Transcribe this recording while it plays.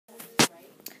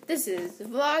This is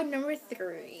vlog number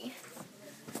 3.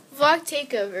 Vlog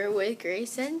takeover with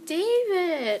Grace and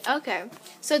David. Okay,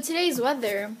 so today's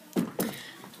weather.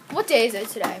 What day is it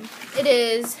today? What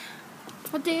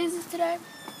day is it today?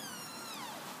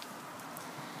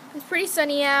 It's pretty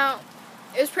sunny out.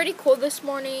 It was pretty cool this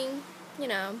morning. You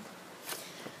know,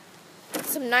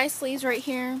 some nice leaves right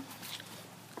here.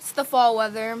 It's the fall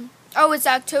weather. Oh, it's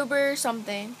October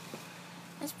something.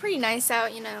 It's pretty nice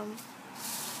out, you know.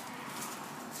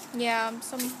 Yeah,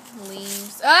 some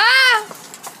leaves. Ah!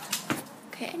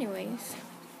 Okay, anyways.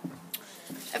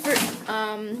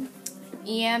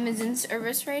 EM is in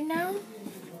service right now.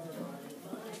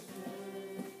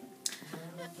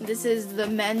 This is the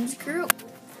men's group,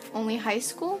 only high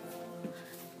school.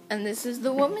 And this is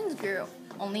the women's group,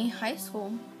 only high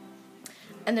school.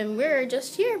 And then we're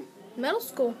just here, middle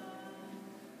school.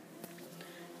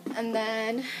 And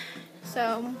then,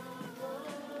 so,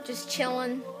 just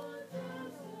chilling,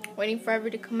 waiting for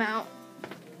everybody to come out.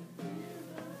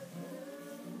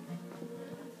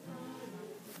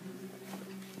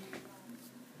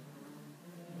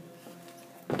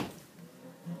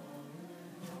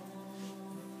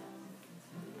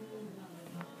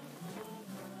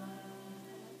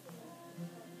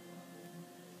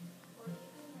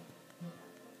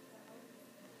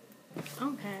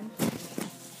 Okay.